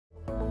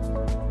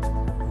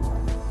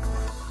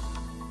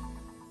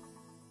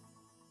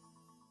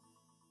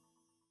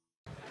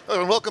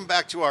Hello and welcome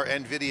back to our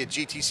Nvidia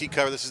GTC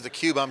cover. This is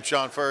theCUBE. I'm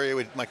John Furrier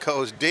with my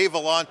co-host Dave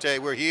Vellante.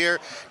 We're here.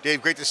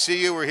 Dave, great to see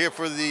you. We're here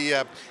for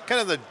the kind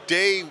of the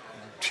day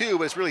two,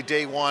 but it's really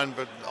day one,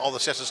 but all the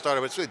sessions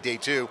started, but it's really day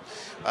two.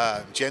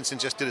 Jensen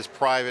just did his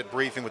private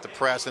briefing with the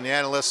press and the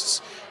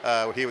analysts.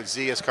 We're here with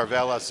Zeus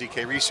Kerravala,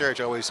 ZK Research.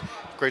 Always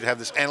great to have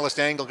this analyst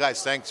angle.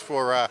 Guys, thanks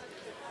for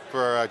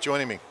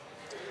joining me.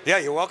 Yeah,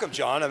 you're welcome,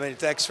 John. I mean,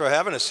 thanks for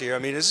having us here. I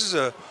mean, this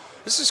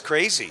is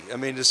crazy. I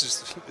mean, this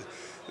is,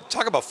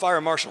 talk about fire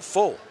marshal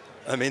full.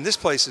 I mean, this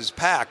place is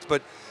packed,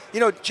 but you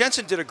know,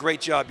 Jensen did a great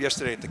job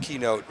yesterday at the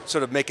keynote,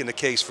 sort of making the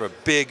case for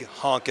big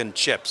honking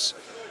chips.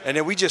 And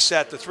then we just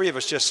the three of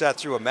us just sat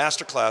through a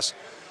masterclass.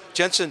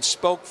 Jensen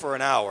spoke for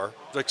an hour,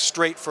 like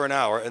straight for an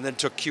hour, and then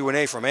took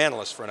Q&A from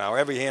analysts for an hour.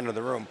 Every hand in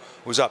the room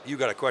was up. You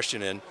got a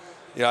question in.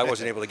 You know, I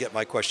wasn't able to get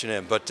my question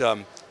in, but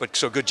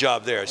so good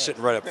job there,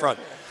 sitting right up front.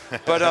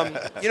 But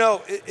you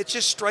know, it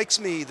just strikes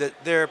me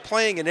that they're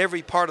playing in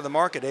every part of the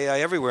market, AI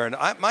everywhere. And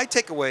my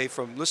takeaway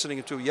from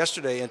listening to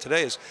yesterday and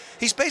today is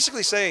he's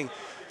basically saying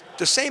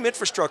the same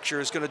infrastructure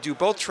is going to do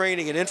both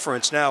training and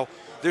inference. Now,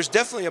 there's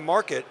definitely a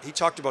market. He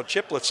talked about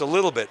chiplets a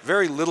little bit,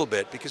 very little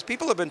bit, because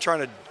people have been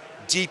trying to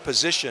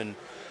deposition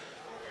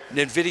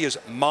Nvidia's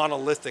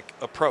monolithic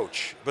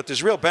approach, but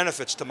there's real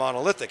benefits to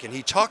monolithic, and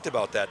he talked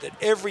about that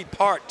every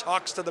part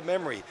talks to the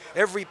memory,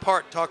 every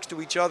part talks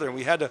to each other, and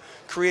we had to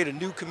create a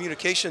new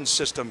communication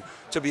system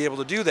to be able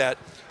to do that.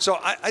 So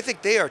I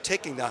think they are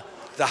taking the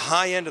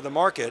high end of the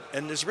market,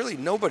 and there's really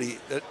nobody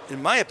that,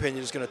 in my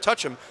opinion, is going to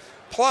touch them.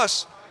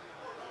 Plus,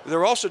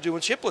 they're also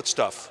doing chiplet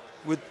stuff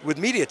with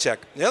MediaTek.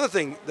 The other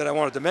thing that I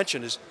wanted to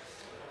mention is,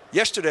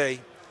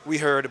 yesterday we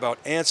heard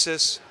about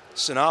Ansys,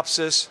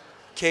 Synopsys,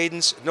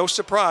 Cadence. No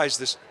surprise,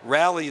 this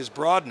rally is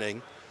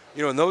broadening,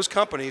 you know, and those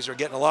companies are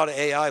getting a lot of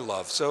AI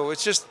love. So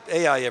it's just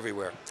AI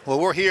everywhere. Well,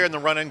 we're here in the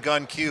run and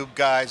gun cube,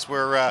 guys.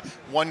 We're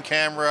one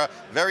camera,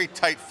 very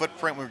tight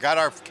footprint. We've got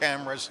our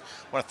cameras.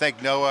 I want to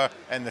thank Noah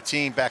and the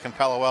team back in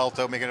Palo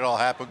Alto making it all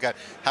happen. We've got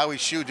Howie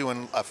Hsu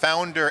doing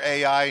founder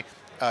AI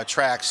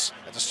tracks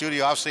at the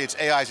studio. Obviously, it's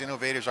AI's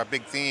innovators, our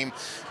big theme.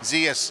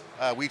 Zeus,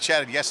 we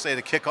chatted yesterday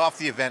to kick off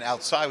the event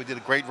outside. We did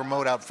a great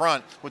remote out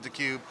front with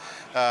theCUBE.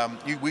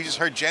 We just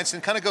heard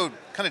Jensen go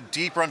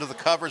deeper under the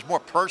covers,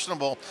 more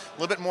personable, a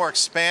little bit more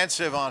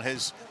expansive on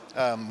his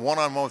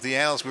one-on-one with the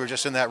analysts. We were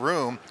just in that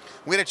room.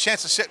 We had a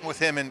chance to sit with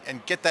him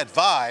and get that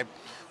vibe.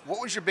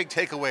 What was your big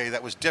takeaway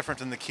that was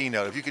different than the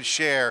keynote? If you could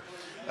share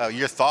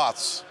your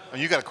thoughts.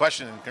 You got a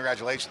question, and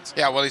congratulations.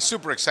 Yeah, well, he's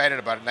super excited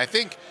about it, and I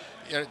think,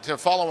 you know, to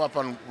follow up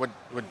on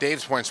what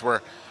Dave's points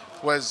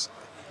was,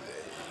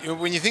 you know,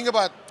 when you think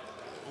about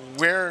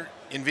where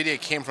Nvidia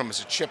came from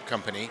as a chip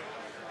company,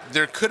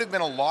 there could have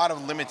been a lot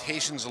of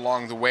limitations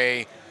along the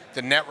way.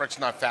 The network's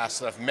not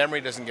fast enough,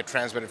 memory doesn't get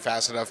transmitted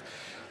fast enough,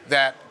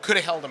 that could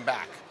have held them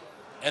back.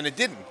 And it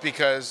didn't,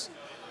 because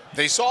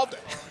they solved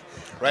it,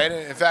 right?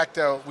 In fact,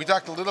 we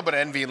talked a little bit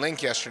of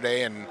NVLink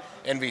yesterday and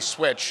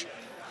NVSwitch,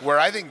 where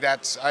I think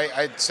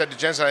I said to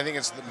Jensen, I think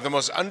it's the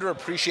most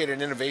underappreciated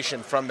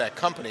innovation from that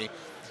company,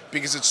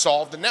 because it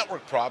solved the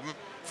network problem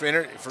for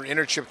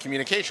inter-chip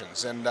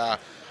communications. And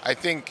I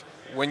think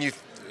when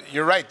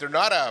you're right, they're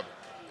not a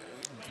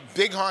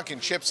big honking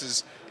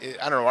chips.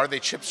 I don't know, are they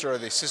chips or are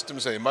they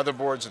systems? Are they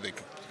motherboards? Are they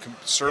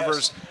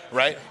servers? Yes.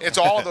 Right? It's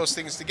all of those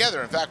things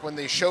together. In fact, when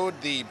they showed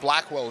the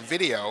Blackwell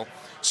video,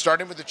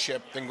 starting with the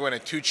chip, then going to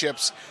 2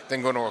 chips,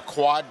 then going to a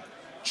quad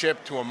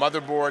chip, to a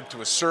motherboard,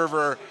 to a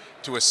server,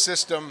 to a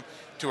system,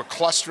 to a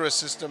cluster of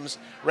systems,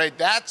 right?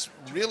 That's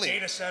really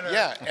data center.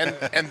 Yeah,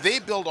 and they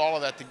build all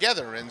of that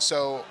together. And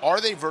so,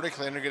 are they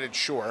vertically integrated?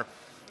 Sure,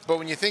 but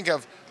when you think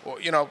of,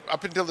 you know,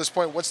 up until this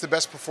point, what's the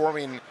best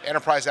performing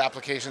enterprise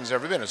applications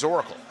ever been? It's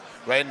Oracle,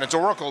 right? And it's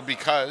Oracle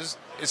because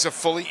it's a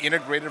fully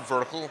integrated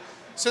vertical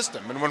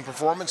system. And when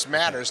performance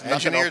matters,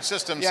 engineered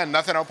systems. Yeah,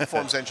 nothing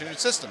outperforms engineered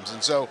systems.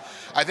 And so,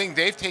 I think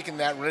they've taken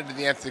that right to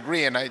the nth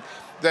degree. And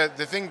the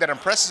thing that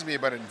impresses me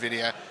about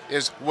NVIDIA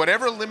is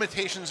whatever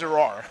limitations there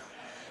are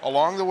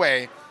along the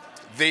way,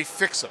 they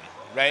fix them,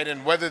 right?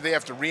 And whether they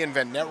have to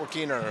reinvent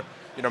networking or,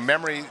 you know,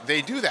 memory,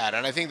 they do that.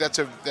 And I think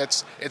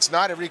it's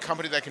not every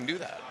company that can do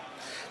that.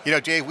 You know,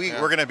 Dave, we're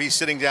going to be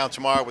sitting down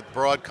tomorrow with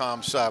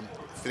Broadcom's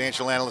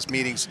financial analyst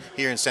meetings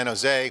here in San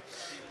Jose,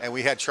 and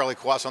we had Charlie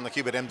Kwas on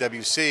theCUBE at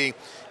MWC,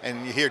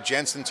 and you hear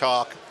Jensen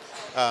talk.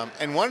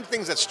 And one of the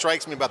things that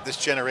strikes me about this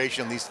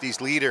generation,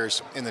 these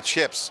leaders in the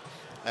chips,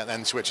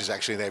 and switches,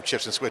 actually, they have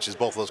chips and switches,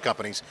 both of those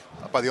companies,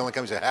 probably the only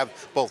companies that have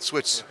both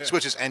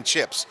switches and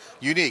chips,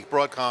 unique,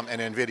 Broadcom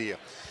and Nvidia.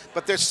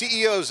 But their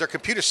CEOs, they're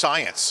computer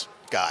science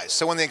guys.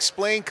 So when they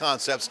explain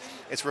concepts,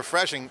 it's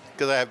refreshing,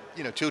 because I have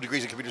 2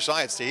 degrees in computer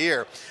science, to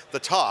hear the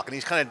talk. And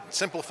he's kind of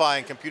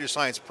simplifying computer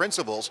science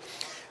principles.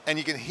 And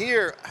you can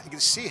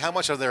see how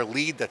much of their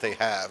lead that they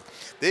have.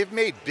 They've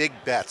made big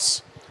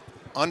bets,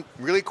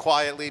 really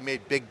quietly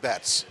made big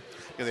bets.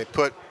 You know, they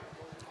put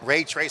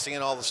ray tracing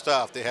and all the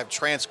stuff. They have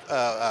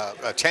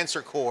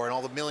Tensor Core and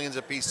all the millions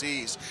of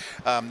PCs.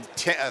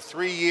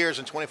 3 years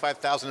and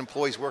 25,000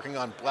 employees working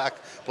on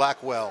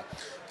Blackwell.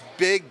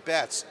 big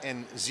bets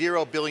in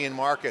 0 billion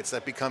markets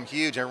that become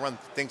huge. Everyone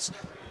thinks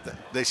that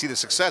they see the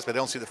success, but they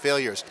don't see the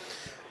failures.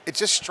 It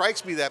just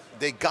strikes me that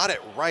they got it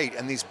right,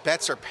 and these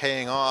bets are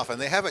paying off, and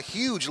they have a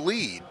huge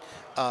lead.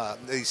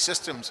 These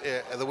systems,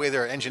 the way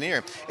they're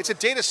engineered. It's a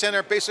data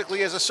center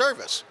basically as a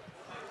service.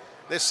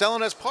 They're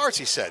selling us parts,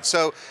 he said.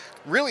 So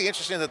really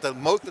interesting that the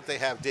moat that they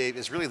have, Dave,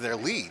 is really their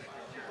lead.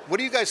 What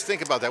do you guys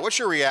think about that? What's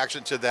your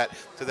reaction to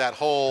that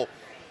whole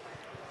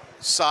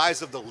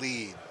size of the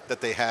lead that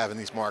they have in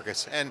these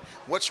markets, and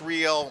what's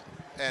real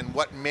and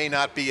what may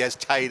not be as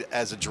tight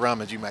as a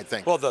drum as you might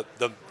think? Well,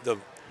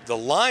 the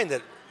line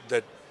that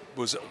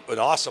was an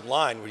awesome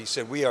line when he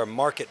said we are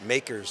market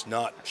makers,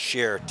 not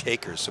share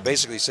takers. So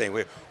basically saying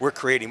we're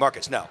creating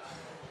markets. Now,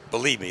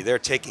 believe me, they're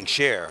taking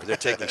share. They're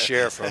taking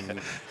share from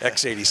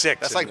x86.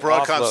 That's like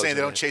Broadcom saying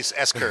they don't chase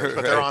S-curves,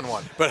 but they're on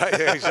one. But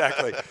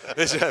exactly,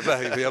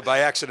 by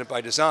accident,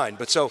 by design.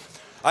 But so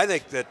I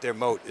think that their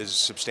moat is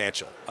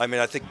substantial. I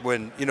mean, I think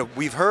when,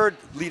 we've heard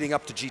leading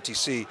up to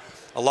GTC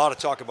a lot of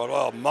talk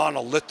about,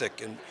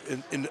 monolithic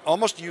and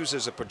almost used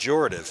as a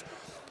pejorative.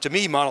 To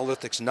me,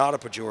 monolithic's not a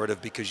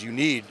pejorative because you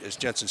need, as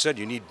Jensen said,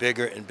 you need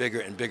bigger and bigger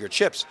and bigger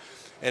chips.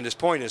 And his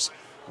point is,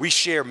 we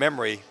share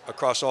memory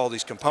across all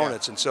these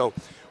components. Yeah. And so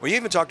we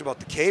even talked about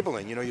the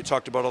cabling. You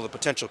talked about all the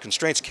potential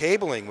constraints.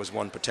 Cabling was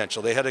one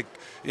potential. They had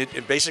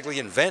to basically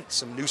invent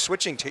some new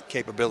switching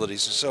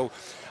capabilities. And so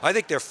I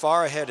think they're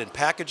far ahead in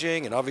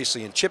packaging and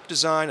obviously in chip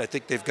design. I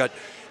think they've got,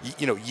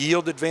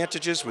 yield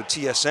advantages with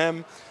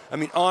TSM. I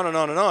mean, on and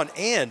on and on.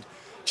 And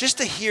just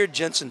to hear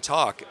Jensen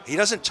talk, he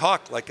doesn't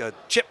talk like a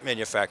chip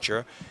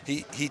manufacturer.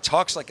 He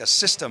talks like a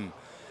system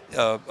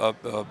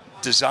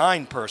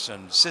design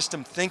person,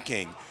 system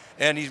thinking.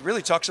 And he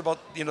really talks about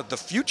the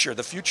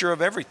future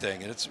of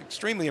everything, and it's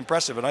extremely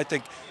impressive. And I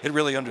think it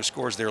really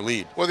underscores their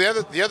lead. Well,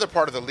 the other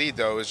part of the lead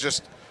though is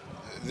just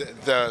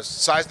the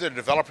size of the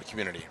developer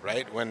community,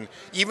 right? When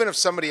even if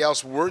somebody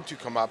else were to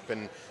come up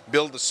and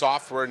build the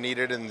software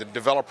needed and the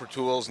developer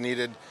tools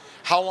needed,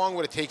 how long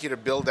would it take you to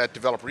build that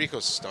developer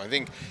ecosystem? I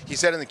think he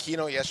said in the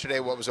keynote yesterday,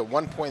 what was it,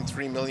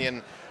 1.3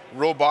 million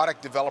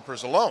robotic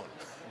developers alone,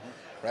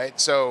 right?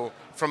 So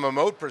from a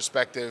moat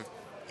perspective,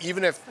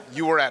 even if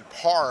you were at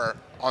par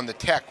on the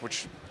tech,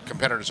 which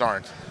competitors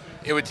aren't,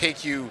 it would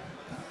take you,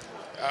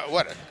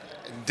 a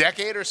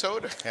decade or so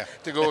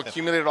to go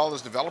accumulate all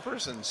those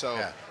developers. And so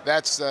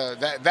that's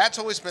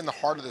always been the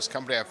heart of this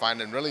company, I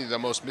find, and really the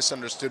most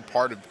misunderstood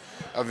part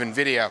of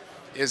NVIDIA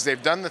is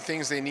they've done the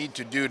things they need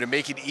to do to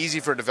make it easy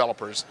for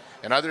developers,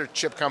 and other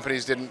chip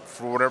companies didn't,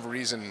 for whatever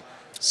reason,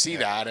 see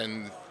that,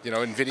 and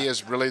NVIDIA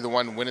is really the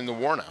one winning the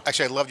war now.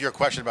 Actually, I loved your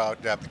question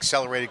about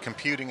accelerated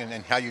computing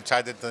and how you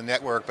tied it to the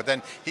network, but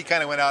then he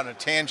kind of went out on a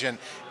tangent,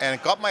 and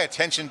it got my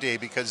attention,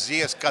 Dave, because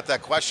Zeus got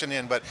that question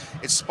in, but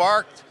it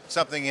sparked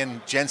something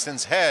in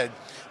Jensen's head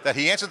that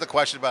he answered the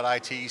question about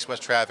IT,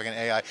 east-west traffic, and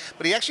AI,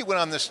 but he actually went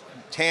on this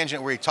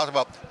tangent where he talked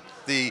about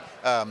the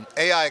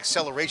AI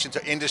acceleration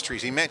to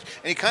industries. He mentioned,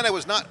 and he kind of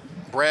was not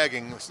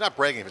bragging. It's not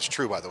bragging if it's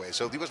true, by the way.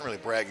 So he wasn't really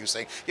bragging. He was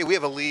saying, yeah, we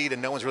have a lead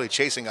and no one's really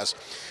chasing us.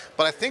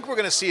 But I think we're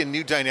going to see a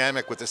new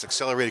dynamic with this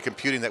accelerated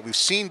computing that we've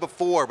seen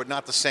before, but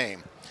not the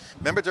same.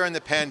 Remember during the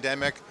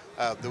pandemic,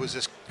 there was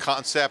this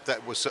concept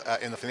that was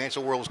in the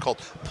financial world was called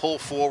pull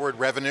forward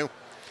revenue.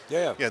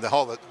 Yeah. Yeah,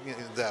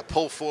 the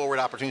pull forward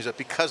opportunities that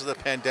because of the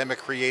pandemic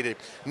created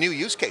new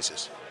use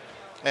cases.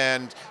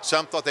 And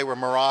some thought they were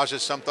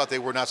mirages, some thought they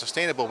were not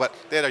sustainable, but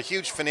they had a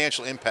huge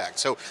financial impact.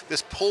 So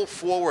this pull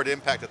forward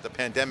impact that the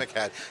pandemic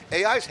had,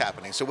 AI is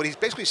happening. So what he's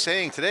basically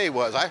saying today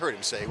was, I heard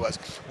him say was,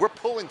 we're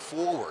pulling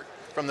forward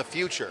from the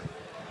future,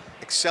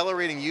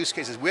 accelerating use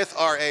cases with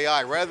our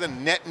AI. Rather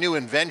than net new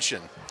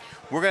invention,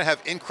 we're going to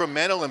have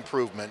incremental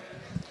improvement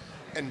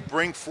and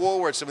bring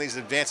forward some of these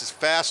advances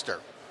faster.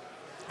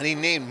 And he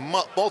named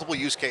multiple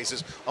use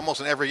cases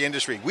almost in every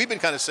industry. We've been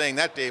kind of saying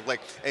that, Dave, like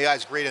AI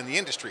is great in the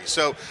industry.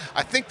 So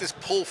I think this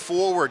pull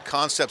forward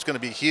concept is going to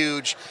be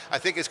huge. I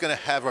think it's going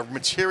to have a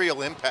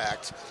material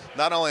impact,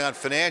 not only on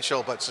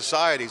financial, but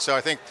society. So I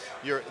think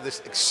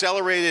this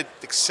accelerated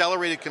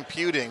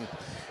computing,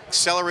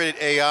 accelerated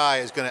AI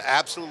is going to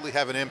absolutely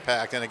have an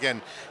impact. And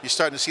again, you're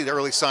starting to see the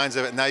early signs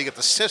of it. Now you get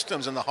the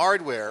systems and the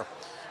hardware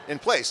in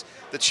place.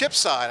 The chip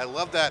side, I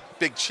love that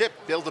big chip,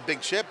 build a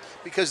big chip,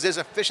 because there's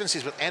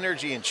efficiencies with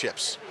energy in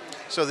chips.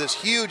 So there's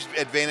huge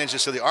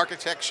advantages to the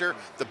architecture,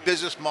 the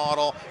business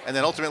model, and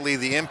then ultimately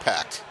the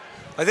impact.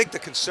 I think the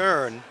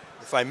concern,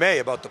 if I may,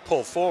 about the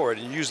pull forward,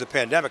 and you use the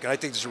pandemic, and I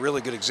think this is a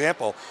really good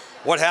example,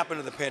 what happened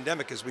in the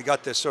pandemic is we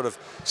got this sort of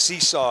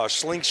seesaw,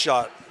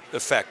 slingshot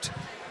effect,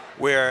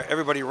 where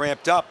everybody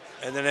ramped up,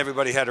 and then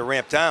everybody had to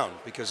ramp down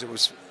because it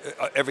was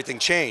everything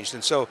changed.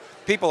 And so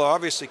people are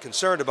obviously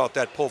concerned about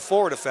that pull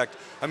forward effect.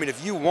 I mean,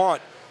 if you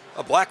want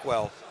a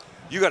Blackwell,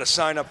 you got to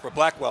sign up for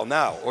Blackwell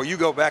now, or you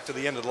go back to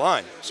the end of the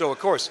line. So of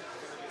course,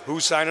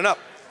 who's signing up?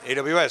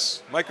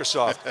 AWS,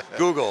 Microsoft,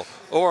 Google,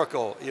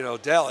 Oracle,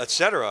 Dell,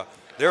 etc.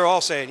 They're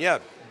all saying, yeah,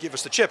 give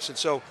us the chips. And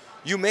so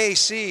you may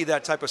see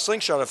that type of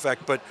slingshot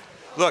effect, but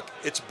look,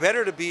 it's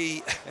better to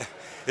be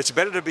it's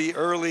better to be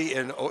early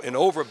and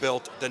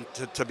overbuilt than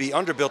to be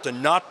underbuilt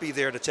and not be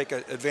there to take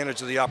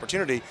advantage of the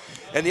opportunity.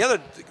 And the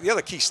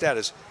other key stat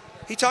is,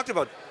 he talked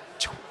about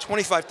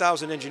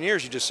 25,000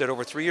 engineers, you just said,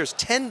 over 3 years,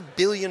 $10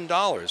 billion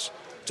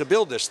to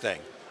build this thing.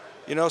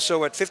 You know,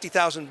 so at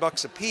 50,000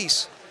 bucks a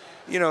piece,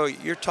 you know,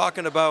 you're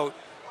talking about,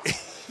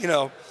 you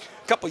know,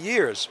 a couple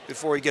years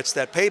before he gets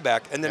that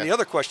payback. And then the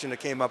other question that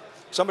came up,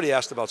 somebody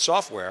asked about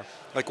software,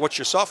 like what's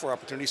your software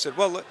opportunity? He said,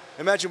 well,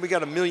 imagine we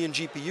got 1 million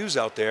GPUs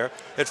out there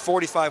at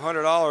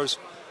 $4,500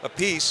 a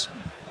piece,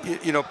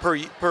 you know, per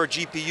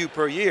GPU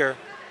per year.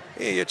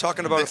 You're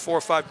talking about a $4 or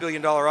 $5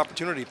 billion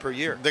opportunity per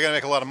year. They're going to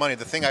make a lot of money.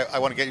 The thing I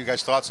want to get you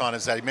guys' thoughts on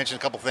is that he mentioned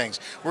a couple things.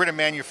 We're going to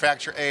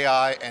manufacture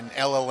AI and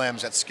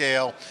LLMs at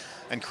scale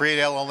and create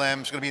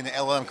LLMs. Going to be in the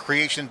LLM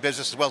creation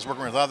business as well as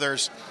working with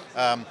others.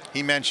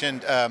 He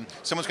mentioned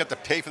someone's got to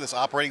pay for this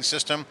operating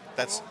system.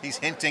 He's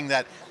hinting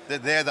that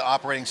they're the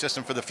operating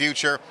system for the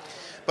future.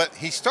 But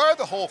he started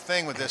the whole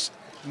thing with this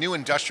new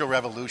industrial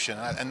revolution,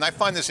 and I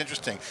find this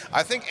interesting.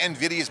 I think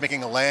Nvidia is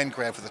making a land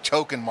grab for the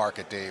token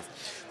market, Dave.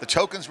 The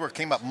tokens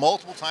came up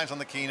multiple times on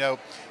the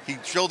keynote. He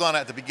drilled on it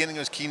at the beginning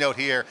of his keynote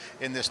here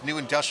in this new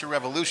industrial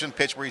revolution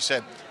pitch where he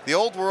said, the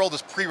old world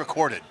is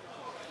pre-recorded.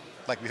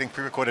 Like we think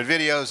pre-recorded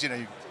videos, you know,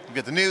 you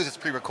get the news, it's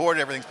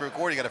pre-recorded, everything's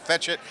pre-recorded, you got to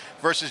fetch it,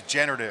 versus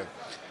generative.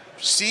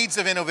 Seeds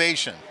of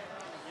innovation.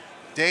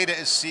 Data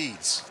is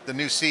seeds, the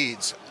new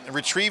seeds.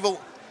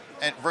 Retrieval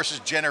versus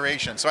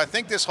generation. So I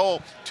think this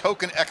whole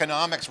token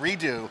economics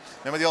redo,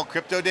 remember the old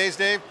crypto days,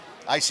 Dave?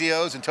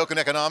 ICOs and token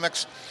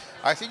economics?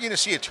 I think you're going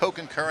to see a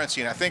token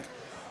currency, and I think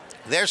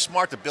they're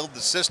smart to build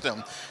the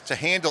system to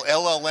handle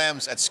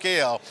LLMs at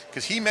scale,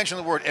 because he mentioned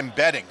the word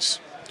embeddings.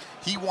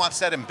 He wants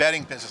that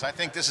embedding business. I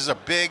think this is a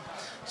big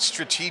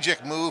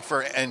strategic move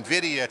for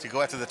Nvidia to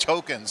go after the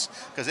tokens,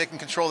 because they can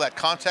control that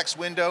context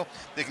window,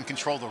 they can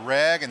control the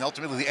RAG, and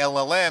ultimately the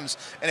LLMs.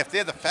 And if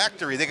they're the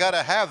factory, they got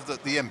to have the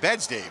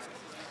embeds, Dave.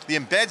 The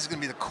embeds is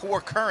going to be the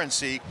core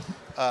currency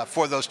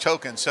for those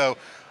tokens. So,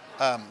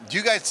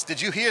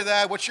 did you hear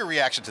that? What's your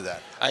reaction to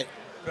that?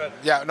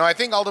 I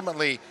think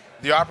ultimately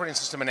the operating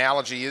system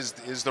analogy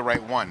is the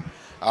right one.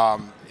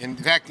 In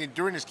fact,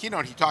 during his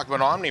keynote, he talked about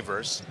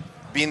Omniverse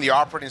being the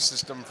operating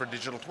system for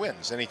digital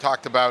twins, and he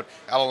talked about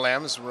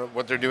LLMs.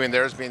 What they're doing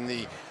there is being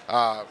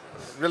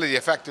really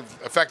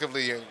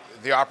effectively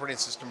the operating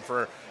system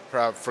for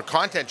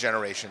content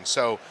generation.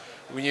 So,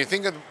 when you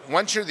think of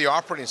once you're the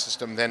operating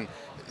system, then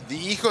the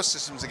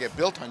ecosystems that get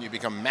built on you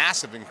become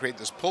massive and create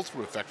this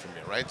pull-through effect from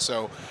you, right?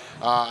 So,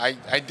 I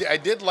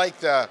did like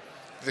the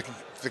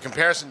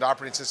comparison to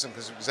operating system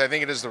because I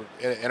think it is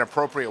an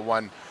appropriate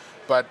one.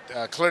 But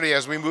clearly,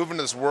 as we move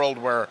into this world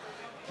where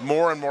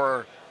more and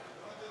more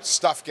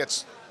stuff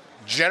gets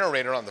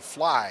generated on the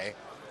fly,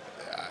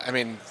 I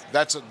mean,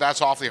 that's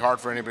awfully hard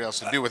for anybody else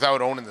to do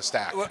without owning the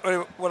stack.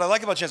 What I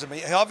like about Jensen,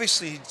 he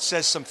obviously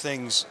says some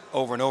things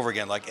over and over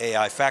again, like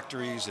AI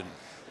factories, and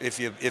if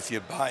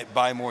you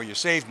buy more, you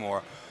save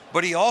more.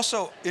 But he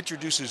also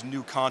introduces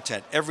new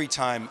content every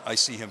time I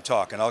see him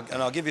talk, and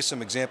I'll give you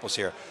some examples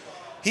here.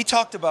 He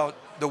talked about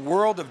the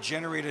world of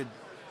generated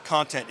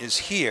content is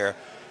here,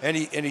 and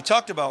he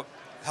talked about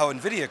how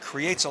Nvidia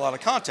creates a lot of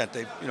content.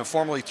 They,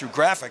 formerly through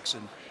graphics,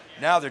 and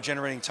now they're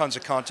generating tons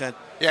of content.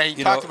 Yeah,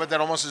 he talked about that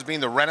almost as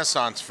being the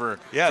renaissance for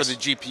the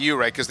GPU,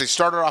 right? Because they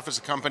started off as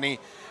a company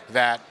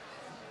that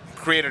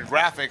created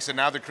graphics, and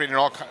now they're creating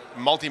all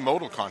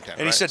multimodal content.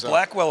 And he said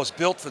Blackwell is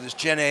built for this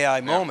Gen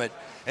AI moment.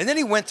 And then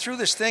he went through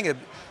this thing of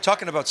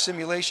talking about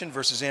simulation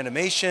versus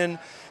animation,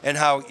 and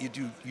how you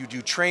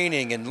do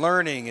training and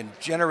learning and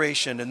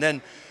generation, and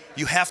then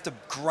you have to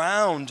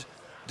ground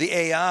the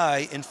AI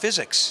in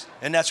physics,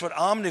 and that's what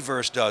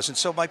Omniverse does. And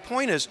so my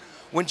point is,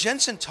 when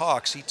Jensen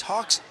talks, he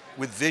talks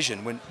with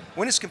vision.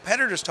 When his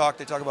competitors talk,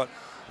 they talk about,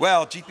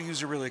 well,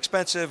 GPUs are really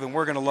expensive, and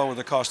we're going to lower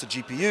the cost of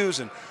GPUs,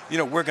 and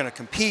we're going to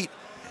compete.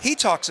 He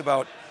talks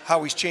about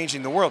how he's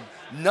changing the world.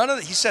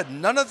 He said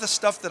none of the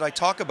stuff that I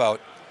talk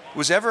about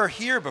was ever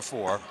here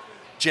before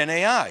Gen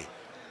AI,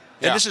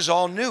 and this is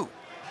all new.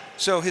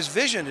 So his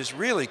vision is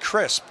really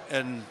crisp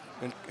and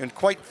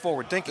quite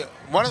forward thinking.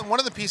 One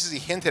of the pieces he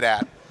hinted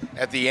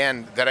at the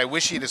end that I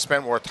wish he'd have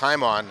spent more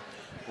time on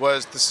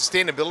was the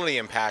sustainability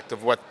impact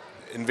of what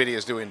Nvidia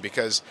is doing,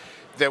 because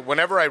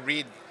whenever I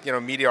read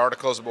media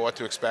articles about what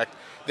to expect,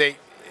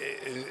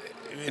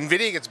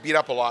 Nvidia gets beat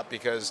up a lot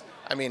because,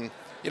 I mean,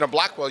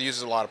 Blackwell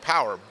uses a lot of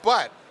power,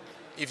 but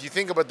if you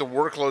think about the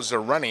workloads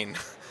they're running,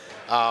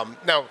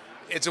 now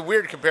it's a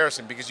weird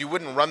comparison because you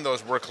wouldn't run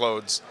those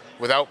workloads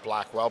without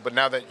Blackwell, but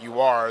now that you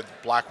are,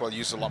 Blackwell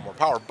uses a lot more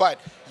power, but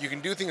you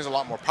can do things a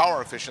lot more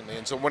power efficiently.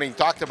 And so when he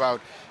talked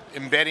about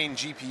embedding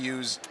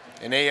GPUs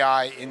and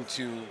AI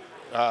into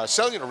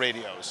cellular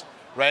radios,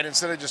 right,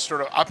 instead of just sort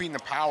of upping the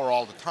power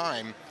all the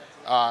time,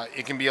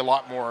 it can be a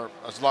lot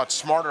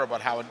smarter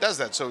about how it does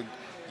that. So,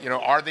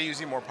 are they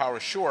using more power?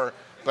 Sure,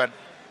 but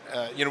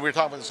we were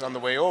talking about this on the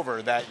way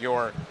over, that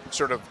your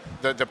sort of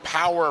the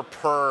power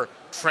per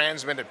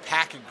transmitted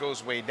packet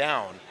goes way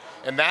down.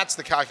 And that's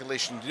the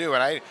calculation to do.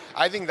 And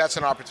I think that's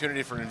an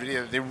opportunity for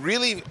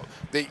NVIDIA.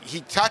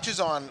 He touches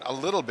on a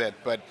little bit,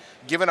 but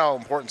given how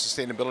important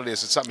sustainability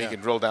is, it's something he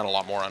can drill down a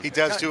lot more on. He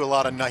does do a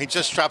lot of, he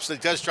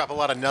does drop a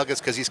lot of nuggets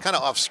because he's kind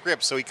of off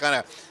script, so he kind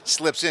of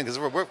slips in, because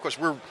of course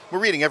we're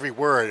reading every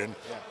word and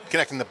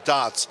connecting the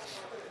dots.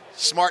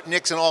 Smart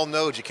NICs and all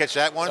nodes, you catch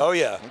that one? Oh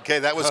yeah. Okay,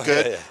 that was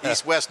good. Yeah.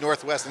 East-west,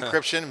 northwest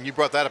encryption, you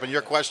brought that up in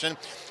your question.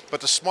 But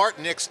the smart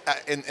NICs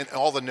in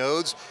all the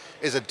nodes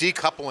is a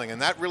decoupling,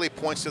 and that really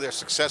points to their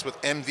success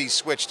with MV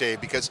switch, Dave,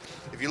 because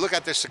if you look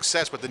at their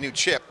success with the new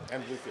chip,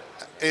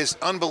 it is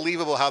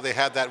unbelievable how they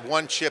had that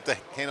one chip that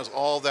handles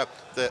all the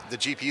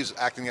GPUs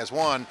acting as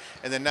one,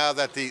 and then now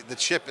that the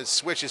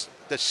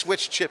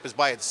switch chip is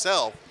by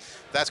itself,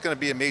 that's going to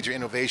be a major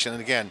innovation.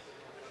 And again,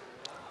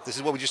 this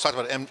is what we just talked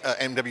about at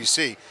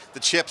MWC. The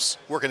chips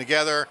working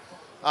together,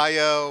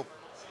 I/O,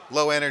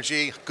 low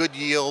energy, good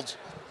yield.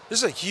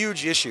 This is a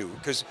huge issue,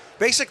 because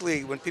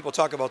basically when people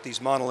talk about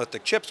these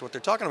monolithic chips, what they're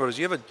talking about is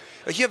you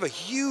have a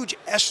huge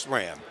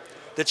SRAM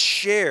that's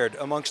shared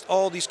amongst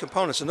all these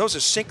components, and those are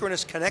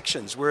synchronous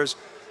connections, whereas,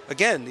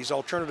 again, these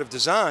alternative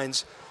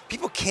designs,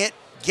 people can't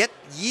get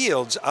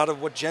yields out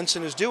of what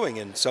Jensen is doing,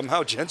 and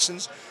somehow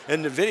Jensen's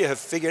and NVIDIA have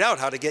figured out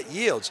how to get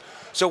yields.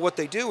 So what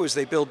they do is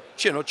they build,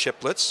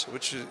 chiplets,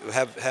 which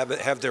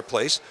have their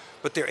place,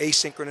 but they're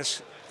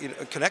asynchronous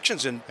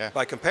connections, and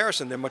by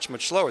comparison, they're much,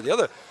 much slower.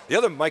 The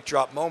other mic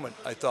drop moment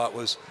I thought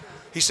was,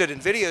 he said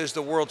NVIDIA is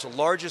the world's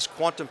largest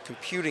quantum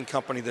computing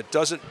company that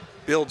doesn't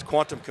build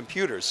quantum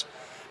computers.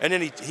 And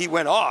then he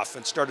went off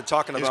and started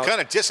talking about... He was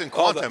kind of dissing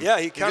quantum. Yeah,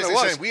 he kind of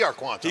was. Saying we are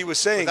quantum. He was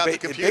saying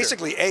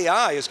basically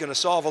AI is going to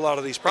solve a lot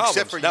of these problems.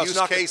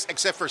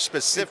 Except for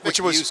specific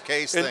use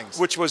case things.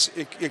 Which was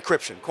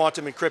encryption,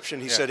 quantum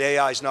encryption. He said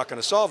AI is not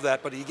going to solve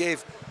that, but he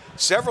gave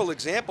several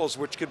examples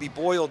which could be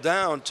boiled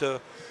down to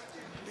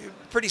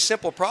pretty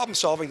simple problem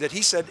solving that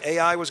he said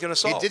AI was going to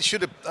solve. He did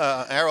shoot an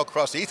arrow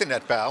across the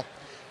Ethernet bow.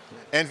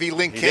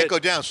 NVLink can't go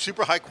down.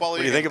 Super high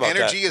quality. What do you think about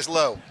energy that? is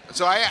low.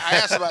 So I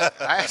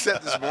asked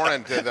that this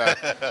morning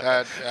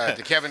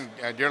to Kevin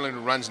Dearling,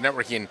 who runs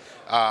networking.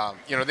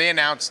 They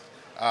announced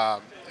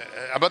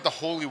about the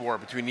holy war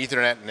between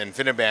Ethernet and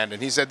InfiniBand,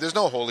 and he said there's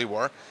no holy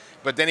war.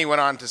 But then he went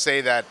on to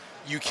say that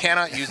you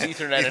cannot use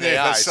Ethernet in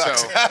AI.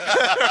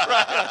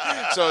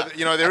 So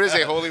there is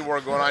a holy war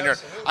going on here.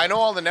 I know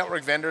all the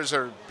network vendors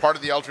are part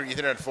of the Ultra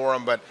Ethernet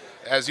Forum, but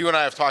as you and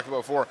I have talked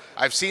about before,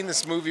 I've seen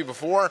this movie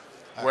before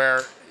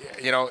where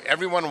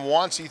everyone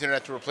wants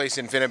Ethernet to replace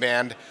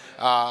InfiniBand,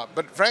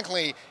 but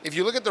frankly, if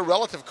you look at the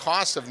relative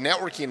cost of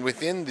networking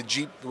within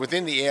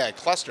the AI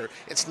cluster,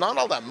 it's not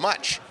all that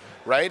much,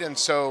 right? And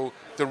so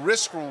the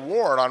risk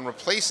reward on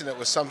replacing it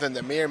with something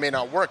that may or may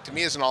not work, to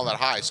me, isn't all that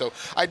high. So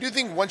I do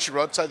think once you're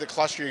outside the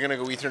cluster, you're going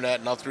to go Ethernet,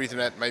 and Ultra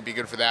Ethernet might be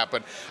good for that.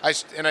 But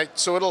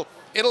Ethernet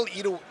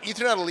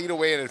will eat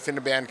away at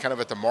InfiniBand kind of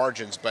at the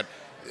margins, but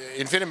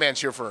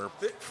InfiniBand's here for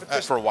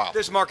a while.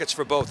 There's markets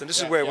for both, and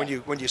this is where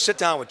when you sit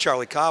down with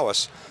Charlie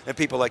Kawas and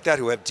people like that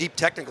who have deep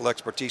technical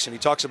expertise, and he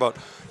talks about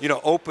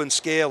open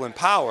scale and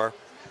power,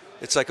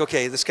 it's like,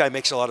 okay, this guy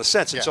makes a lot of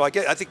sense. And so I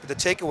think the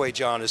takeaway,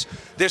 John, is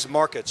there's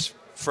markets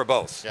for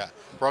both. Yeah,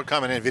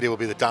 Broadcom and NVIDIA will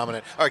be the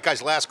dominant. All right,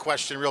 guys, last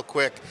question real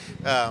quick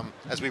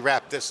as we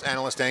wrap this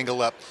analyst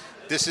angle up.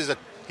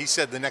 He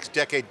said the next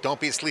decade, don't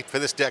be asleep for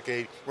this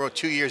decade. We're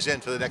 2 years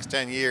in for the next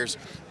 10 years.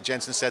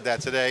 Jensen said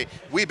that today.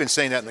 We've been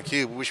saying that in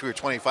theCUBE. We wish we were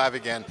 25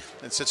 again.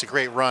 It's such a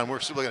great run. We're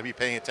still going to be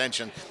paying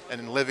attention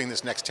and living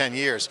this next 10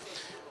 years.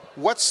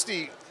 What's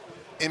the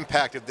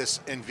impact of this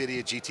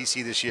NVIDIA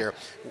GTC this year?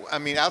 I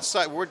mean,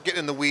 outside, we're getting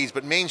in the weeds,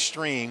 but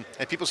mainstream,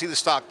 and people see the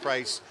stock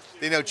price,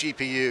 they know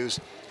GPUs.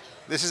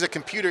 This is a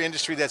computer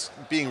industry that's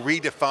being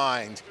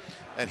redefined.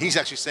 And he's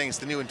actually saying it's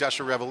the new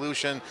industrial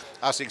revolution,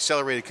 obviously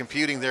accelerated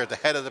computing. They're at the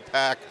head of the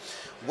pack.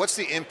 What's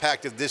the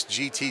impact of this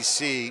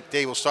GTC?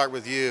 Dave, we'll start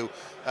with you.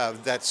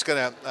 That's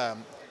going to,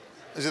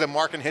 is it a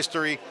mark in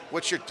history?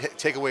 What's your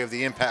takeaway of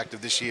the impact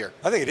of this year?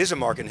 I think it is a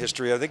mark in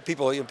history. I think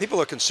people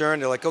are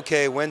concerned. They're like,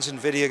 okay, when's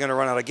NVIDIA going to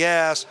run out of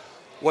gas?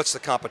 What's the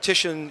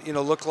competition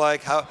look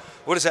like?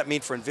 What does that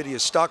mean for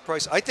NVIDIA's stock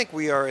price? I think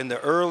we are in the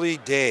early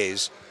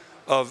days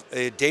of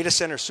a data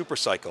center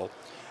supercycle.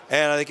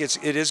 And I think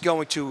it is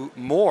going to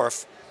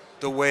morph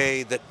the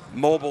way that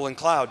mobile and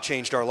cloud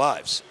changed our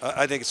lives.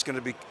 I think it's going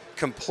to be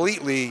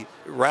completely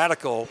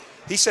radical.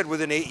 He said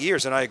within 8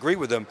 years, and I agree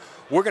with him,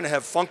 we're going to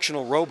have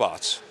functional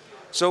robots.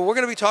 So we're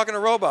going to be talking to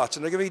robots,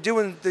 and they're going to be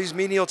doing these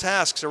menial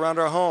tasks around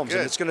our homes,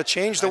 Good. And it's going to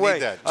change the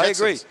way. I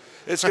agree.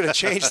 It's going to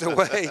change the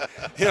way.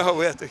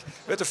 We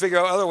have to figure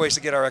out other ways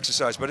to get our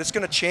exercise, but it's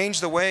going to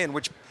change the way in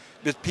which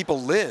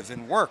people live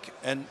and work,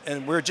 and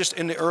we're just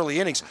in the early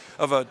innings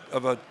of a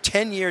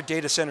 10-year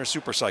data center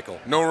supercycle.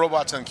 No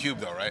robots on CUBE,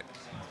 though, right?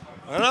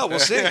 I don't know. We'll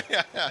see.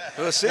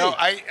 We'll see. No,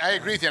 I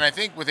agree with you, and I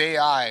think with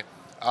AI,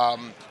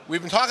 we've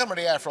been talking about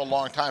AI for a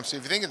long time. So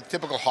if you think of the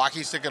typical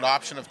hockey stick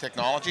adoption of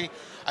technology,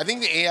 I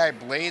think the AI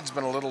blade's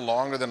been a little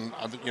longer than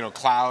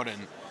cloud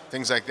and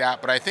things like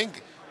that. But I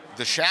think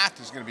the shaft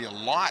is going to be a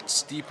lot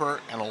steeper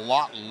and a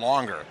lot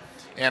longer.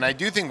 And I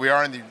do think we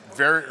are in the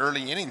very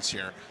early innings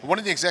here. One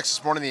of the execs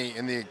this morning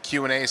in the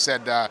Q&A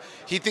said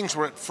he thinks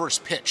we're at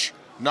first pitch,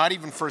 not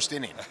even first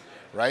inning,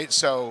 right?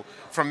 So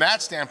from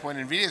that standpoint,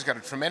 NVIDIA's got a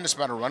tremendous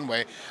amount of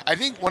runway. I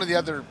think one of the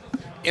other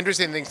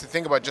interesting things to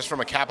think about just from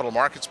a capital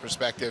markets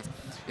perspective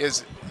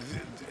is,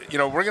 we're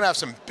going to have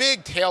some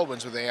big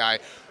tailwinds with AI.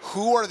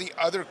 Who are the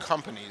other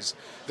companies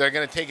that are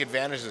going to take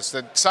advantage of this?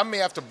 That some may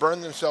have to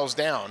burn themselves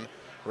down,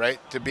 right,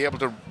 to be able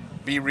to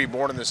be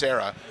reborn in this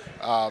era.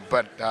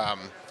 But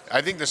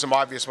I think there's some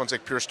obvious ones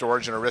like Pure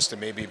Storage and Arista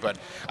maybe, but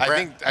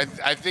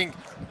I think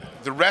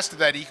the rest of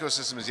that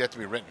ecosystem is yet to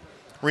be written.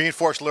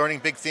 Reinforced learning,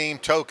 big theme,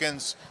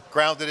 tokens,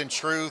 grounded in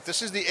truth.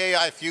 This is the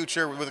AI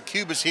future where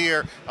theCUBE is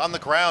here on the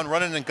ground,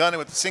 running and gunning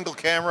with a single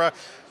camera.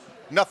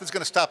 Nothing's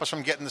going to stop us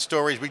from getting the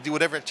stories. We do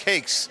whatever it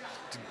takes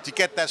to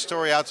get that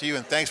story out to you,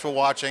 and thanks for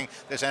watching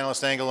this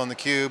Analyst Angle on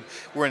theCUBE.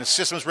 We're in a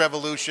systems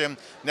revolution.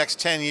 Next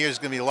 10 years is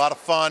going to be a lot of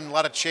fun, a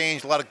lot of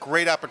change, a lot of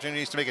great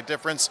opportunities to make a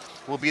difference.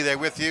 We'll be there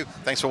with you.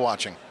 Thanks for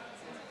watching.